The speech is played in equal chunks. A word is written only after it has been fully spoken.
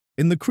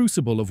In the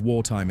crucible of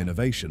wartime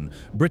innovation,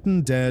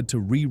 Britain dared to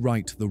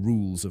rewrite the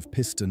rules of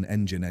piston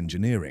engine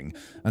engineering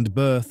and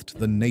birthed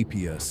the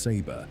Napier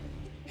Sabre.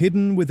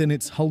 Hidden within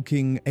its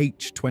hulking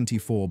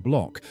H-24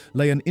 block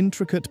lay an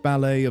intricate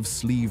ballet of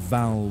sleeve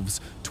valves,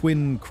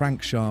 twin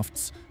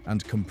crankshafts,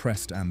 and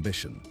compressed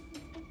ambition.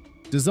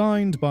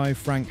 Designed by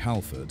Frank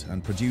Halford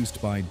and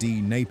produced by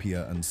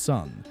Napier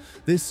Son,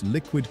 this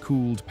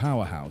liquid-cooled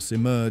powerhouse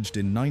emerged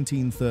in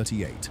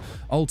 1938,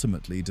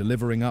 ultimately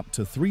delivering up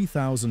to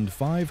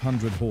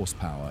 3,500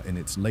 horsepower in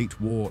its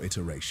late-war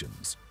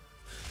iterations.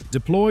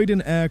 Deployed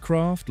in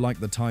aircraft like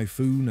the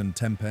Typhoon and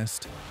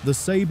Tempest, the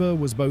Sabre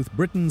was both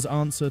Britain's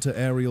answer to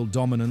aerial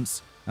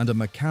dominance and a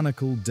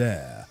mechanical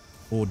dare,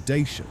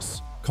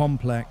 audacious,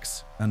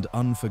 complex, and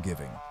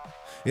unforgiving.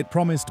 It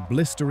promised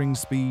blistering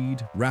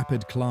speed,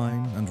 rapid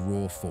climb, and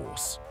raw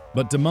force,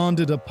 but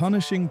demanded a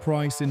punishing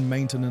price in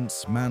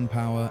maintenance,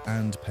 manpower,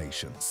 and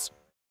patience.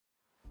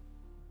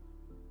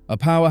 A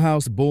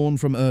powerhouse born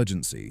from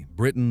urgency,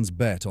 Britain's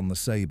bet on the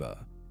Sabre.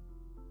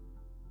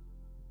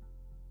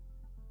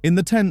 In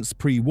the tense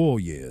pre-war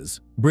years,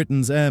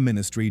 Britain's Air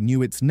Ministry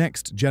knew its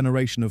next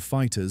generation of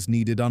fighters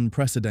needed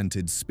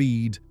unprecedented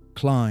speed,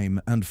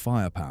 climb, and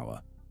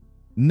firepower.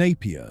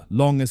 Napier,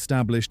 long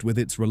established with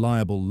its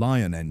reliable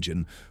Lion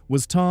engine,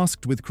 was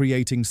tasked with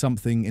creating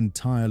something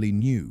entirely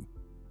new.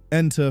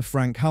 Enter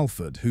Frank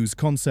Halford, whose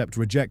concept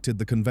rejected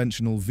the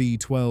conventional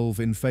V12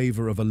 in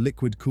favor of a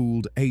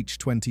liquid-cooled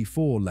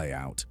H-24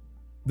 layout.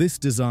 This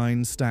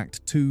design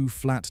stacked two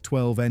flat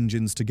 12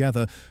 engines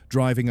together,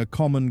 driving a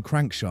common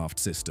crankshaft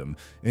system,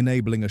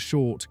 enabling a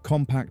short,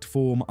 compact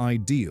form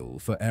ideal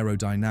for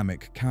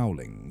aerodynamic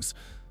cowlings.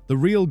 The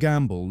real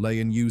gamble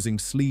lay in using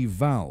sleeve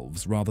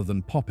valves rather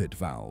than poppet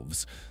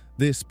valves.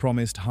 This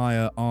promised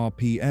higher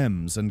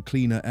RPMs and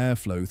cleaner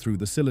airflow through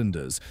the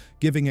cylinders,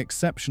 giving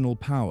exceptional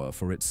power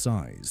for its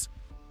size.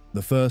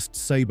 The first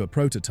Sabre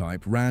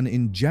prototype ran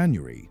in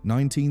January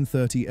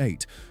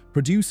 1938,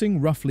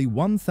 producing roughly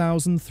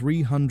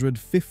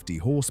 1,350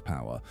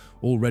 horsepower,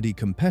 already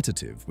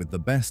competitive with the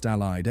best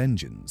Allied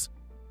engines.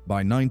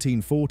 By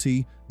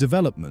 1940,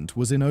 development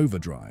was in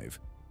overdrive.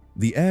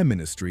 The Air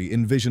Ministry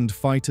envisioned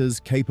fighters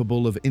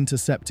capable of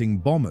intercepting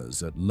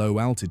bombers at low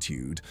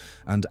altitude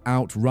and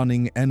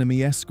outrunning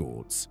enemy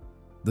escorts.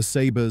 The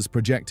Sabre's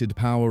projected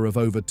power of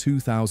over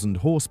 2,000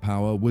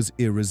 horsepower was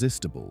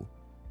irresistible.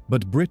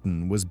 But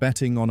Britain was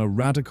betting on a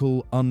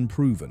radical,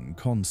 unproven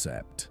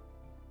concept.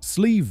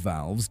 Sleeve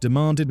valves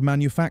demanded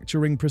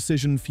manufacturing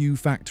precision few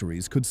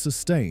factories could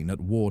sustain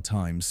at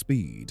wartime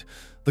speed.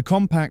 The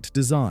compact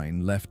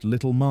design left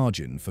little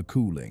margin for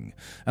cooling,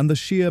 and the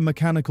sheer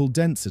mechanical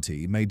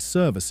density made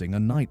servicing a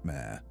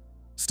nightmare.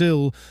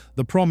 Still,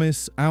 the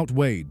promise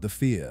outweighed the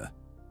fear.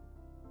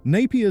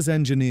 Napier's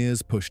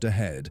engineers pushed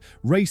ahead,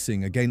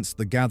 racing against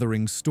the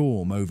gathering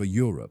storm over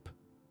Europe.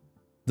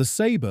 The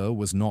Sabre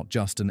was not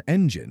just an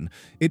engine,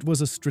 it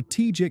was a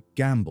strategic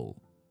gamble.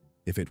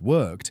 If it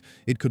worked,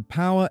 it could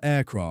power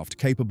aircraft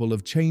capable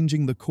of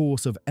changing the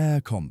course of air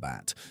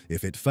combat.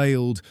 If it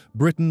failed,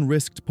 Britain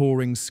risked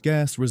pouring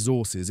scarce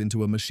resources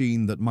into a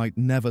machine that might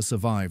never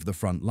survive the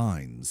front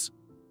lines.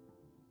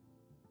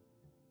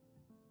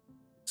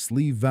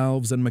 Sleeve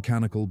valves and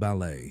mechanical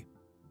ballet.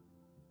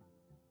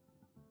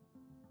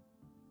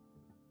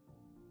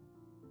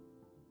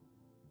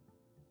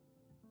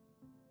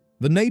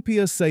 The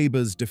Napier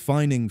Sabre's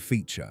defining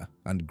feature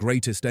and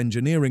greatest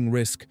engineering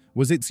risk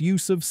was its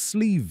use of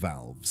sleeve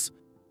valves.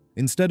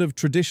 Instead of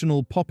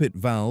traditional poppet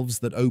valves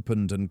that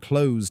opened and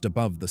closed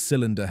above the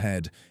cylinder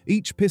head,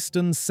 each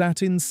piston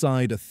sat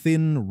inside a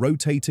thin,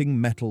 rotating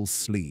metal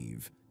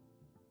sleeve.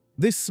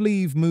 This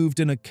sleeve moved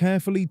in a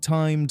carefully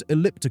timed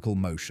elliptical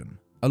motion,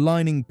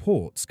 aligning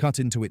ports cut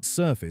into its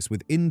surface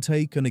with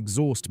intake and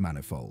exhaust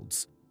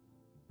manifolds.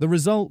 The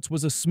result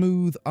was a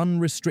smooth,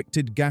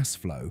 unrestricted gas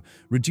flow,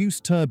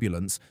 reduced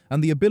turbulence,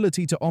 and the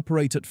ability to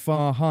operate at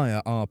far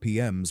higher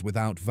RPMs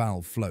without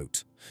valve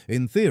float.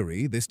 In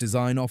theory, this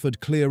design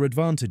offered clear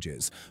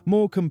advantages.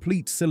 More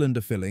complete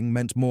cylinder filling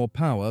meant more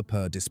power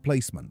per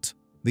displacement.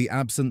 The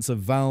absence of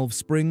valve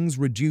springs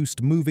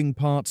reduced moving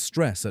part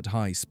stress at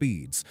high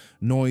speeds,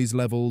 noise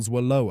levels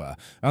were lower,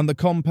 and the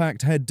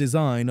compact head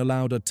design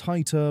allowed a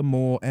tighter,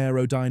 more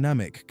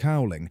aerodynamic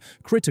cowling,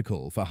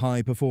 critical for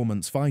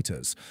high-performance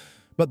fighters.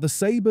 But the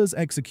Sabre's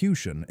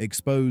execution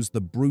exposed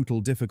the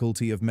brutal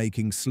difficulty of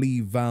making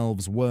sleeve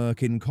valves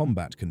work in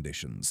combat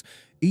conditions.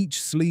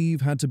 Each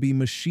sleeve had to be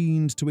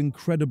machined to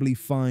incredibly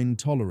fine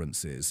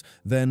tolerances,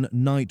 then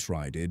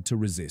nitrided to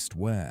resist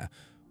wear.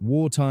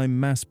 Wartime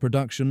mass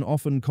production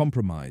often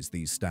compromised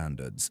these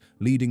standards,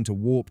 leading to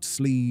warped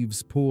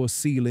sleeves, poor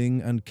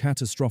sealing, and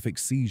catastrophic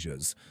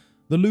seizures.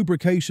 The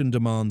lubrication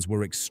demands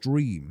were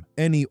extreme.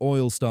 Any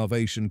oil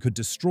starvation could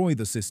destroy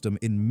the system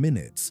in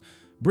minutes.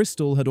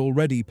 Bristol had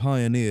already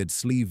pioneered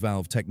sleeve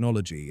valve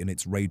technology in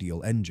its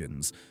radial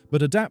engines,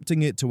 but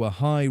adapting it to a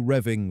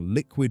high-revving,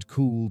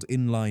 liquid-cooled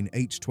inline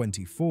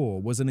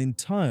H-24 was an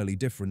entirely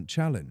different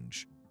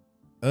challenge.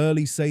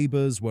 Early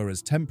Sabres were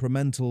as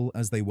temperamental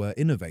as they were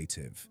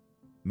innovative.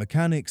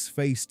 Mechanics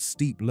faced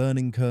steep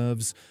learning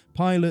curves,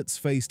 pilots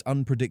faced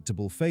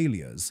unpredictable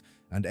failures,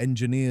 and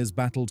engineers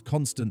battled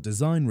constant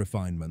design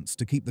refinements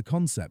to keep the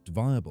concept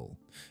viable.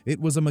 It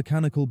was a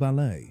mechanical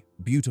ballet,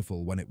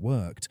 beautiful when it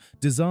worked,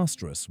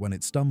 disastrous when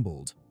it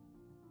stumbled.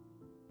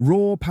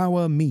 Raw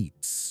power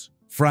meets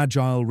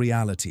fragile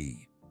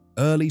reality,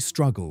 early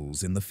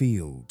struggles in the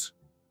field.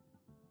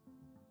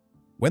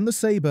 When the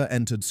Sabre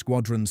entered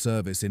squadron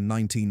service in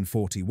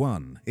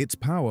 1941, its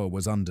power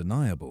was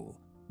undeniable,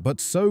 but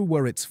so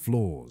were its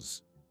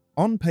flaws.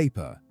 On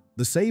paper,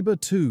 the Sabre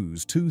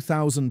II's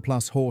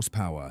 2,000-plus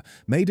horsepower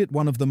made it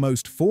one of the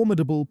most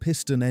formidable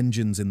piston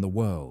engines in the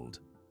world.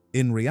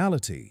 In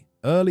reality,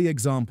 early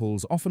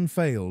examples often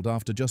failed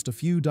after just a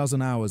few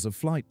dozen hours of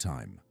flight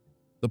time.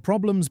 The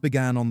problems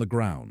began on the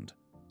ground.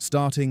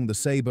 Starting the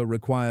Sabre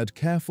required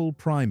careful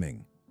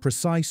priming,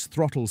 precise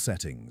throttle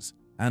settings,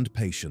 and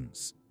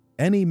patience.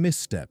 Any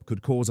misstep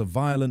could cause a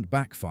violent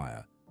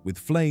backfire, with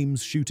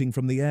flames shooting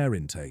from the air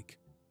intake.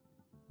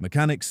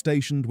 Mechanics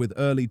stationed with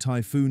early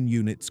Typhoon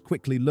units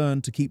quickly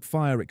learned to keep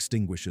fire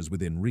extinguishers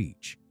within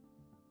reach.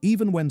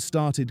 Even when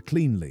started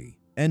cleanly,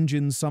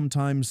 engines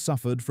sometimes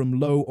suffered from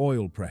low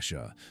oil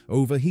pressure,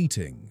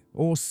 overheating,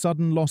 or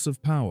sudden loss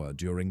of power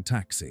during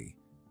taxi.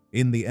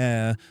 In the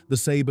air, the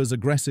Sabre's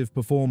aggressive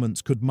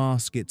performance could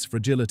mask its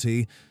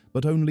fragility,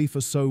 but only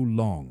for so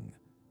long.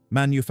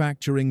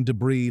 Manufacturing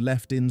debris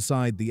left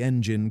inside the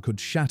engine could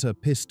shatter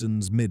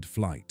pistons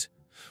mid-flight.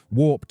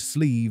 Warped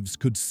sleeves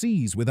could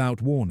seize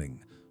without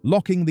warning,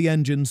 locking the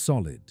engine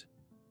solid.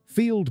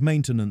 Field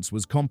maintenance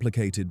was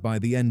complicated by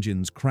the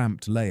engine's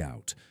cramped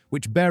layout,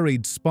 which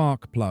buried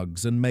spark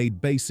plugs and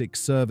made basic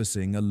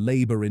servicing a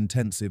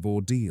labor-intensive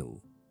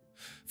ordeal.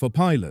 For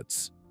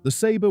pilots, the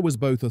Sabre was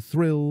both a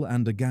thrill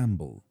and a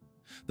gamble.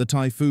 The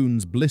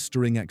Typhoon's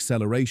blistering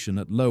acceleration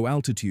at low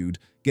altitude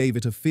gave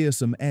it a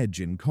fearsome edge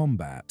in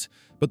combat,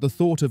 but the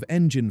thought of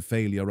engine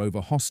failure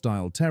over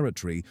hostile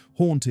territory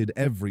haunted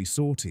every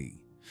sortie.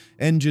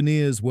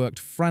 Engineers worked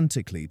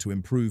frantically to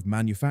improve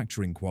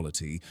manufacturing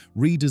quality,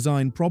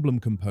 redesign problem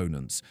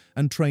components,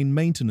 and train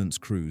maintenance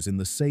crews in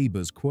the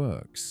Sabre's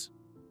quirks.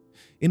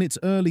 In its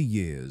early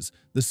years,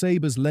 the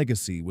Sabre's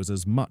legacy was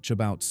as much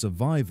about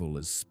survival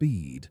as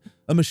speed,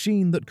 a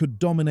machine that could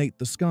dominate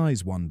the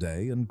skies one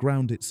day and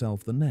ground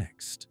itself the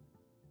next.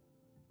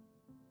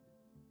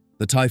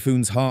 The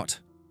Typhoon's heart,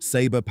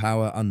 Sabre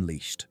power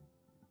unleashed.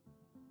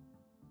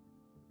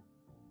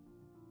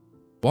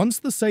 Once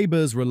the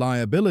Sabre's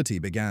reliability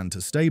began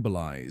to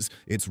stabilize,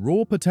 its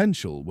raw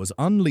potential was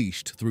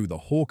unleashed through the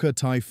Hawker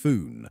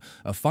Typhoon,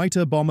 a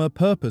fighter-bomber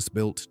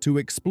purpose-built to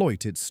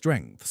exploit its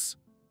strengths.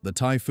 The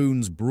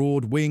Typhoon's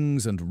broad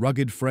wings and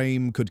rugged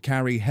frame could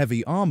carry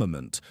heavy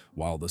armament,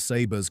 while the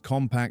Sabre's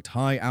compact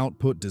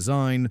high-output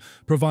design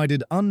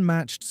provided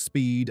unmatched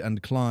speed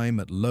and climb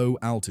at low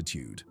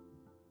altitude.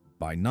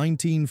 By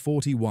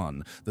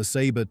 1941, the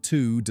Sabre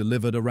II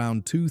delivered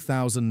around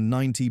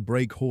 2,090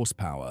 brake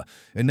horsepower,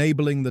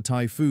 enabling the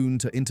Typhoon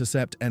to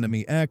intercept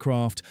enemy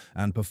aircraft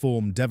and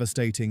perform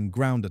devastating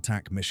ground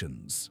attack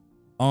missions.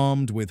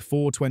 Armed with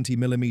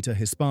 420mm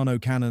Hispano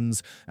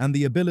cannons and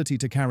the ability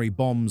to carry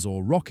bombs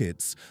or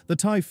rockets, the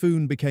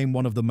Typhoon became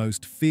one of the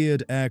most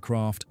feared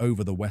aircraft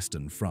over the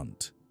Western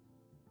Front.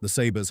 The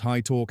Sabre's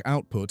high-torque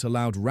output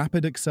allowed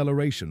rapid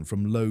acceleration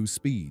from low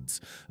speeds,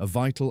 a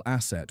vital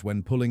asset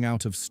when pulling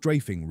out of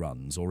strafing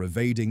runs or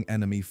evading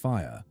enemy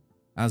fire.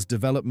 As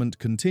development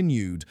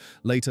continued,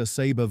 later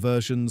Sabre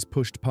versions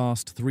pushed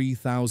past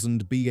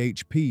 3,000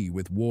 bhp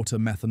with water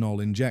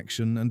methanol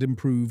injection and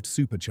improved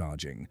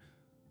supercharging.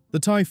 The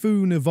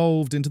Typhoon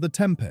evolved into the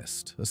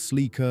Tempest, a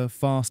sleeker,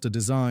 faster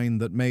design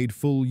that made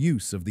full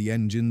use of the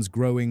engine's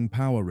growing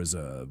power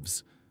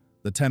reserves.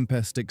 The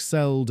Tempest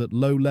excelled at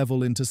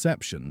low-level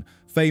interception,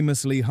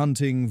 famously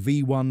hunting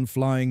V-1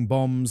 flying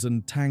bombs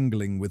and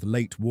tangling with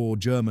late-war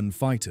German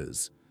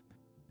fighters.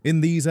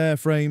 In these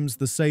airframes,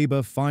 the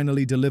Sabre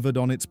finally delivered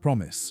on its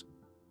promise.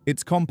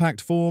 Its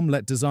compact form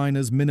let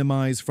designers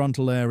minimize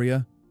frontal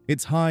area.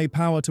 Its high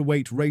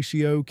power-to-weight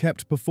ratio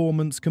kept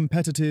performance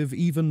competitive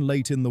even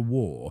late in the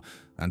war,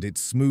 and its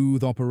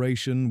smooth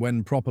operation,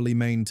 when properly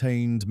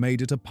maintained,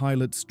 made it a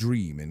pilot's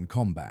dream in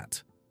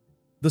combat.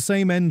 The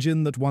same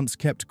engine that once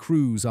kept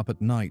crews up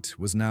at night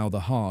was now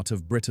the heart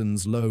of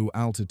Britain's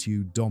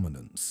low-altitude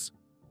dominance.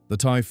 The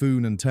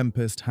Typhoon and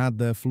Tempest had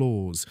their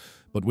flaws,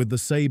 but with the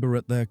Sabre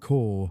at their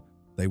core,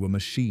 they were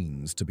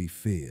machines to be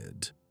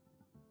feared.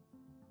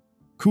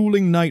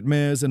 Cooling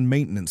nightmares and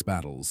maintenance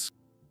battles.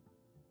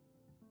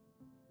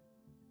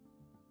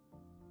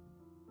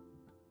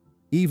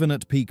 Even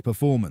at peak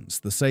performance,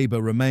 the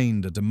Sabre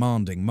remained a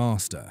demanding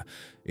master.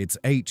 Its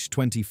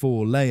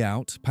H-24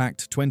 layout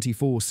packed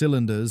 24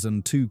 cylinders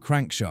and 2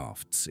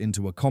 crankshafts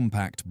into a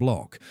compact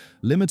block,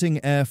 limiting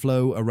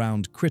airflow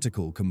around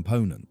critical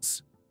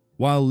components.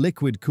 While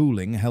liquid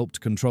cooling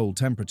helped control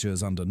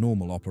temperatures under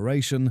normal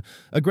operation,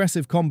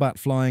 aggressive combat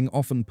flying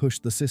often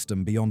pushed the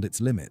system beyond its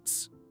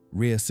limits.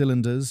 Rear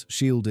cylinders,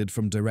 shielded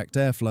from direct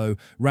airflow,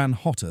 ran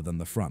hotter than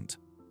the front.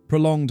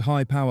 Prolonged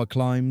high-power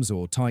climbs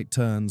or tight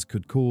turns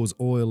could cause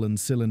oil and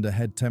cylinder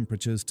head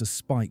temperatures to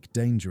spike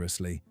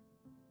dangerously.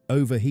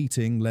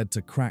 Overheating led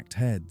to cracked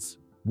heads,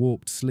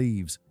 warped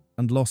sleeves,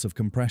 and loss of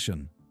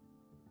compression.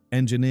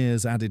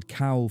 Engineers added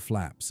cowl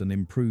flaps and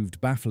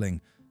improved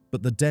baffling,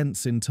 but the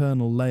dense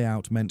internal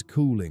layout meant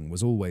cooling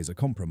was always a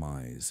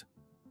compromise.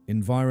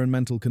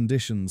 Environmental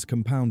conditions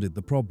compounded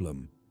the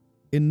problem.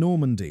 In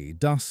Normandy,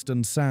 dust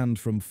and sand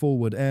from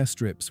forward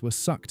airstrips were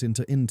sucked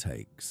into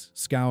intakes,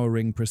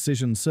 scouring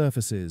precision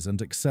surfaces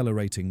and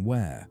accelerating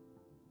wear.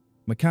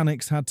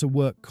 Mechanics had to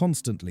work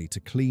constantly to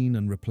clean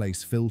and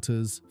replace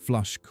filters,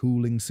 flush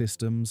cooling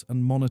systems,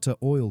 and monitor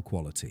oil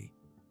quality.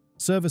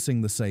 Servicing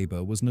the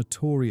Sabre was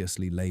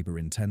notoriously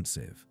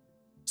labor-intensive.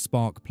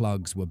 Spark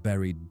plugs were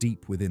buried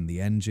deep within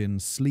the engine,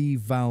 sleeve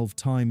valve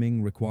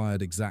timing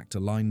required exact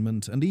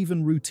alignment, and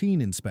even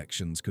routine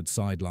inspections could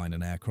sideline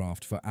an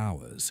aircraft for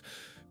hours.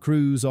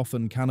 Crews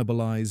often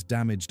cannibalized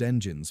damaged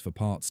engines for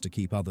parts to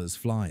keep others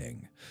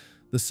flying.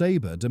 The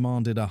Sabre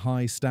demanded a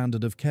high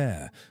standard of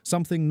care,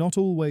 something not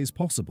always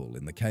possible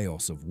in the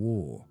chaos of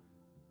war.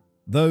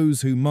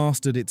 Those who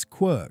mastered its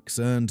quirks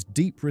earned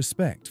deep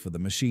respect for the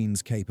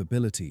machine's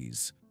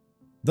capabilities.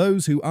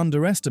 Those who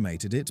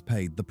underestimated it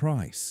paid the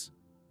price.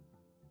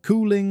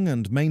 Cooling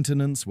and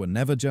maintenance were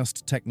never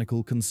just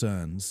technical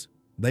concerns.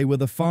 They were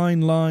the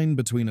fine line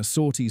between a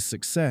sortie's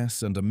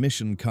success and a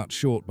mission cut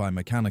short by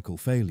mechanical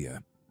failure.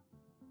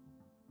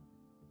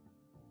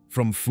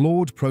 From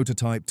flawed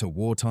prototype to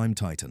wartime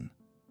titan.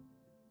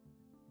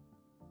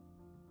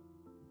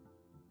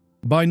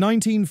 By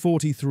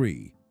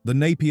 1943, the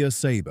Napier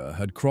Sabre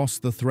had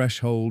crossed the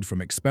threshold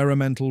from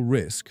experimental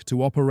risk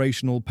to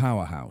operational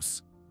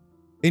powerhouse.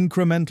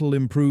 Incremental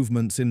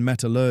improvements in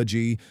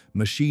metallurgy,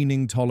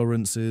 machining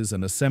tolerances,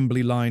 and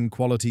assembly line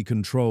quality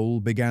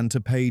control began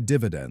to pay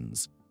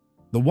dividends.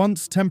 The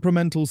once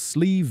temperamental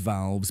sleeve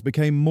valves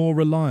became more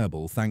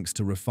reliable thanks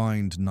to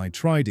refined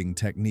nitriding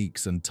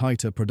techniques and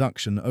tighter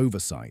production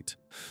oversight.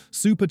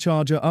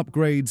 Supercharger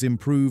upgrades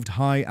improved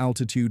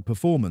high-altitude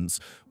performance,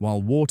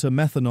 while water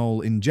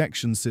methanol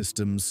injection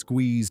systems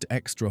squeezed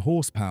extra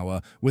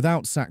horsepower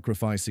without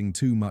sacrificing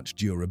too much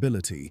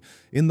durability.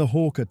 In the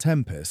Hawker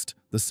Tempest,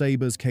 the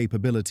Sabre's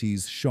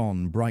capabilities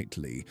shone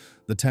brightly.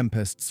 The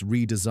Tempest's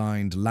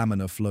redesigned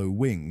laminar flow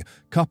wing,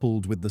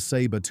 coupled with the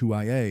Sabre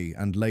 2IA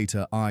and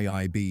later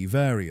IIB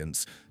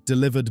variants,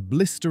 delivered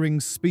blistering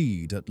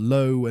speed at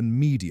low and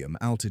medium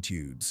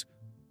altitudes.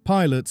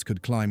 Pilots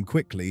could climb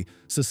quickly,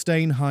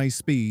 sustain high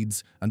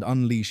speeds, and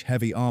unleash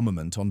heavy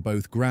armament on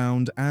both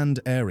ground and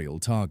aerial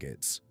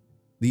targets.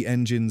 The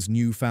engine's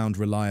newfound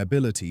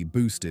reliability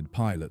boosted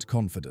pilot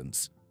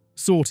confidence.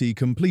 Sortie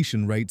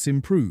completion rates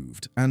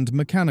improved, and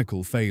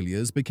mechanical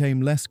failures became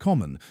less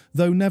common,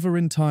 though never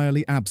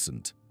entirely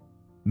absent.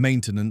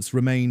 Maintenance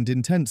remained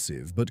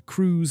intensive, but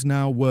crews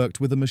now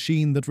worked with a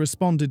machine that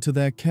responded to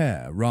their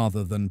care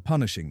rather than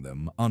punishing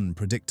them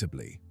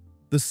unpredictably.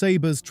 The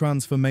Sabre's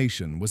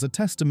transformation was a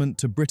testament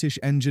to British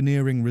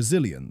engineering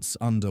resilience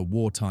under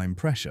wartime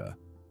pressure.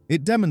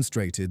 It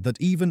demonstrated that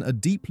even a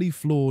deeply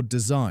flawed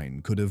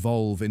design could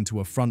evolve into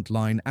a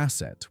frontline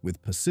asset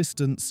with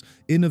persistence,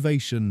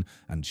 innovation,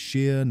 and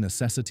sheer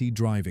necessity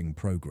driving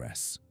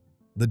progress.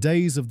 The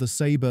days of the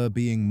Sabre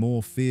being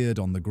more feared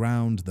on the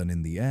ground than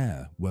in the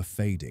air were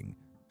fading.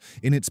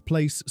 In its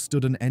place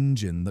stood an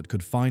engine that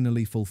could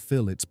finally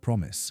fulfill its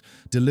promise,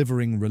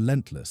 delivering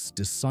relentless,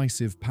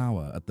 decisive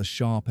power at the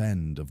sharp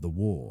end of the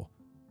war.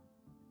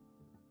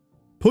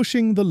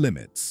 Pushing the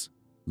limits.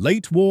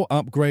 Late war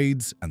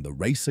upgrades and the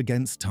race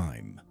against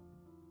time.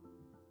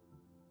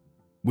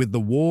 With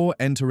the war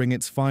entering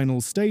its final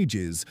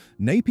stages,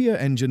 Napier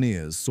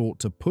engineers sought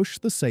to push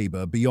the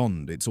Sabre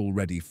beyond its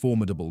already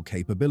formidable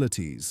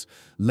capabilities.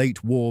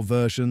 Late war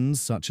versions,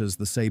 such as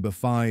the Sabre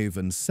 5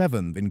 and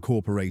 7,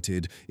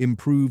 incorporated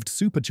improved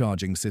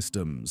supercharging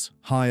systems,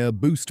 higher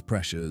boost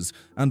pressures,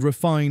 and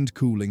refined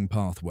cooling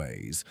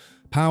pathways.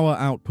 Power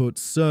output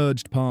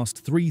surged past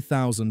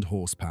 3,000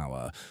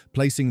 horsepower,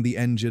 placing the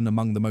engine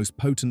among the most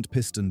potent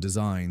piston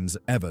designs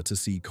ever to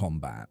see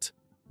combat.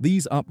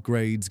 These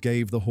upgrades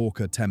gave the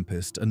Hawker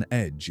Tempest an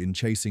edge in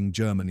chasing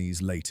Germany's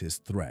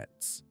latest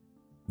threats.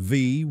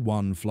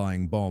 V-1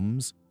 flying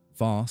bombs,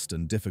 fast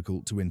and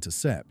difficult to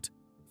intercept,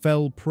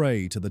 fell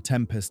prey to the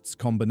Tempest's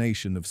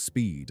combination of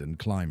speed and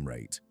climb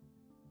rate.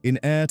 In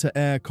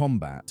air-to-air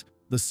combat,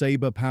 the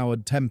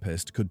Sabre-powered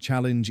Tempest could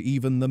challenge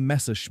even the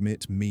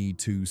Messerschmitt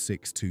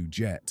Me-262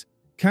 jet,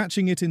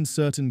 catching it in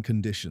certain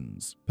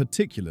conditions,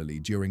 particularly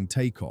during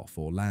takeoff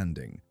or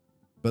landing.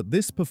 But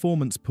this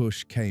performance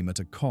push came at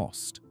a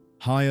cost.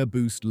 Higher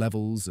boost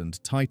levels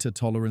and tighter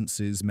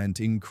tolerances meant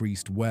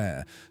increased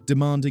wear,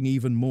 demanding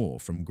even more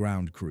from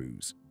ground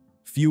crews.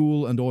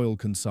 Fuel and oil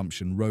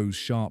consumption rose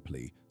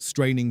sharply,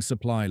 straining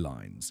supply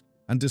lines,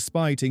 and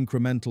despite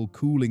incremental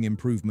cooling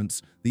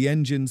improvements, the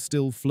engine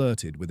still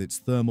flirted with its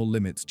thermal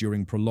limits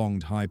during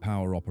prolonged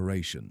high-power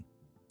operation.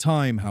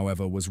 Time,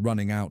 however, was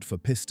running out for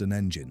piston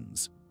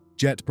engines.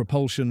 Jet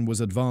propulsion was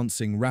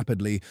advancing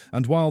rapidly,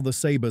 and while the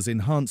Sabre's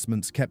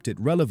enhancements kept it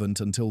relevant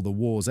until the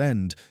war's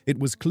end, it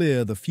was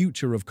clear the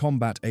future of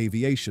combat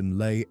aviation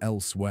lay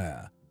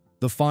elsewhere.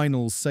 The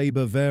final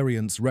Sabre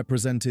variants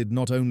represented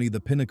not only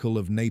the pinnacle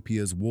of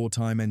Napier's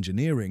wartime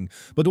engineering,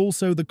 but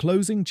also the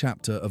closing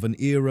chapter of an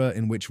era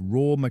in which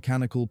raw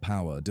mechanical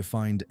power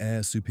defined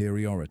air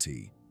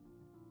superiority.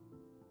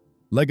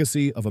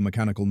 Legacy of a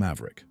mechanical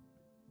Maverick.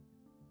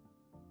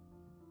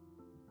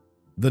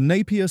 The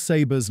Napier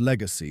Sabre's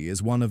legacy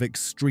is one of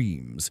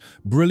extremes,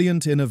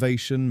 brilliant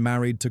innovation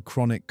married to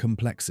chronic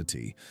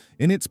complexity.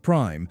 In its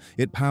prime,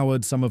 it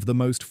powered some of the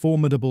most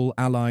formidable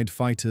Allied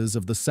fighters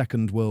of the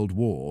Second World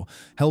War,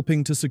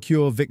 helping to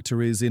secure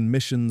victories in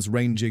missions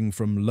ranging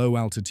from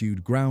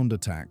low-altitude ground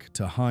attack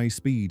to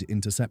high-speed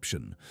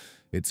interception.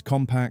 Its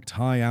compact,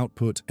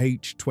 high-output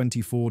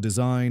H-24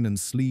 design and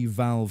sleeve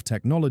valve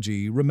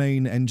technology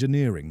remain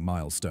engineering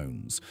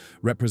milestones,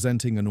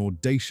 representing an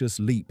audacious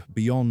leap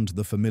beyond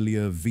the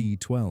familiar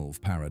V-12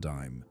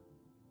 paradigm.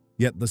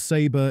 Yet the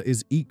Sabre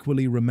is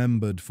equally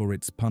remembered for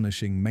its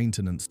punishing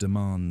maintenance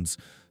demands,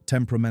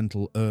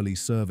 temperamental early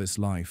service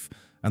life,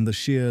 and the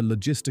sheer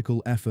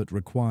logistical effort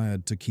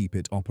required to keep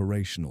it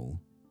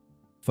operational.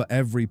 For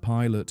every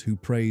pilot who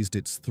praised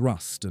its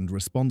thrust and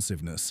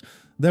responsiveness,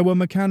 there were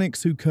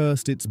mechanics who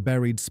cursed its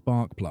buried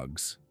spark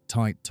plugs,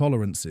 tight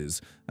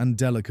tolerances, and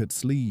delicate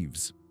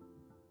sleeves.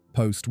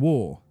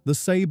 Post-war, the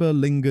Sabre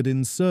lingered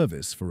in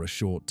service for a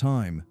short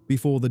time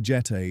before the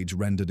jet age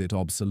rendered it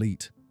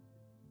obsolete.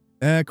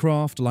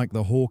 Aircraft like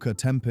the Hawker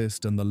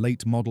Tempest and the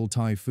late-model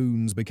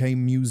Typhoons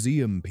became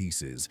museum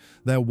pieces,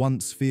 their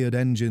once-feared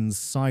engines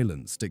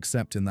silenced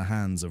except in the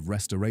hands of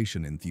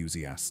restoration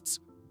enthusiasts.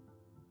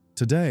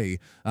 Today,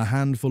 a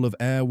handful of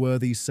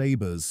airworthy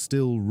Sabres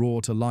still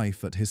roar to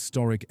life at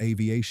historic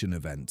aviation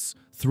events,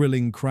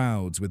 thrilling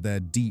crowds with their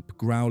deep,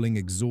 growling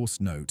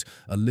exhaust note,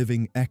 a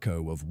living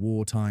echo of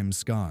wartime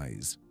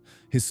skies.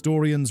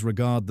 Historians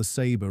regard the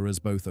Sabre as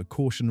both a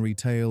cautionary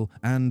tale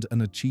and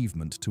an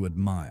achievement to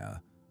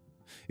admire.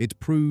 It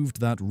proved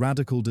that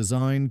radical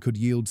design could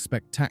yield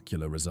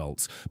spectacular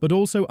results, but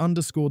also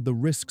underscored the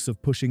risks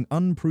of pushing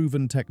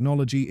unproven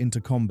technology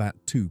into combat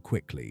too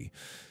quickly.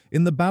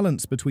 In the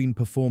balance between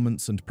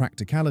performance and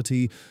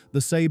practicality,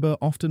 the Sabre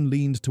often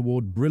leaned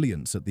toward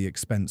brilliance at the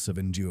expense of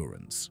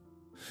endurance.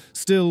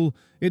 Still,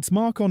 its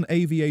mark on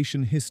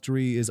aviation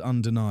history is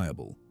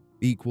undeniable,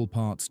 equal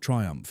parts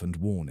triumph and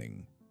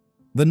warning.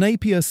 The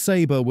Napier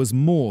Sabre was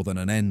more than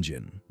an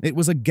engine. It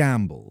was a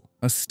gamble,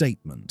 a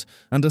statement,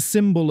 and a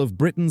symbol of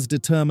Britain's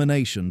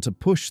determination to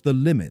push the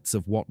limits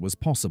of what was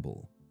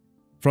possible.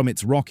 From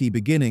its rocky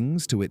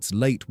beginnings to its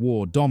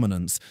late-war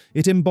dominance,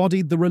 it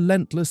embodied the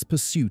relentless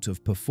pursuit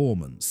of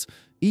performance,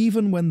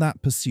 even when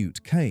that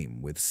pursuit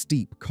came with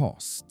steep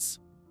costs.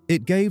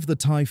 It gave the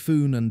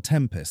Typhoon and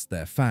Tempest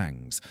their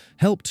fangs,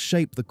 helped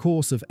shape the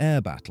course of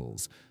air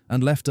battles,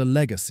 and left a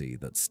legacy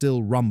that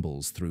still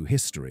rumbles through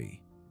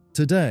history.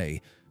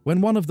 Today,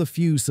 when one of the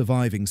few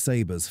surviving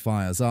Sabres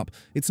fires up,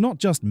 it's not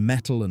just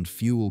metal and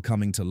fuel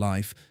coming to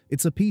life,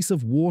 it's a piece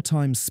of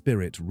wartime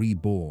spirit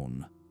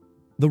reborn.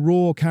 The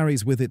roar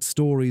carries with it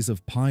stories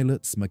of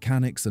pilots,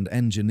 mechanics, and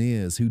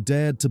engineers who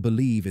dared to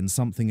believe in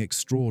something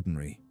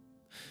extraordinary.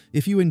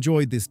 If you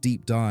enjoyed this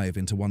deep dive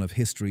into one of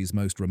history's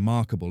most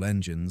remarkable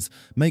engines,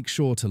 make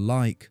sure to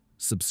like,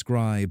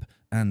 subscribe,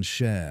 and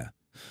share.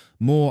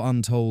 More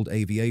untold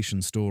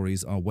aviation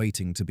stories are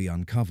waiting to be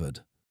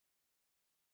uncovered.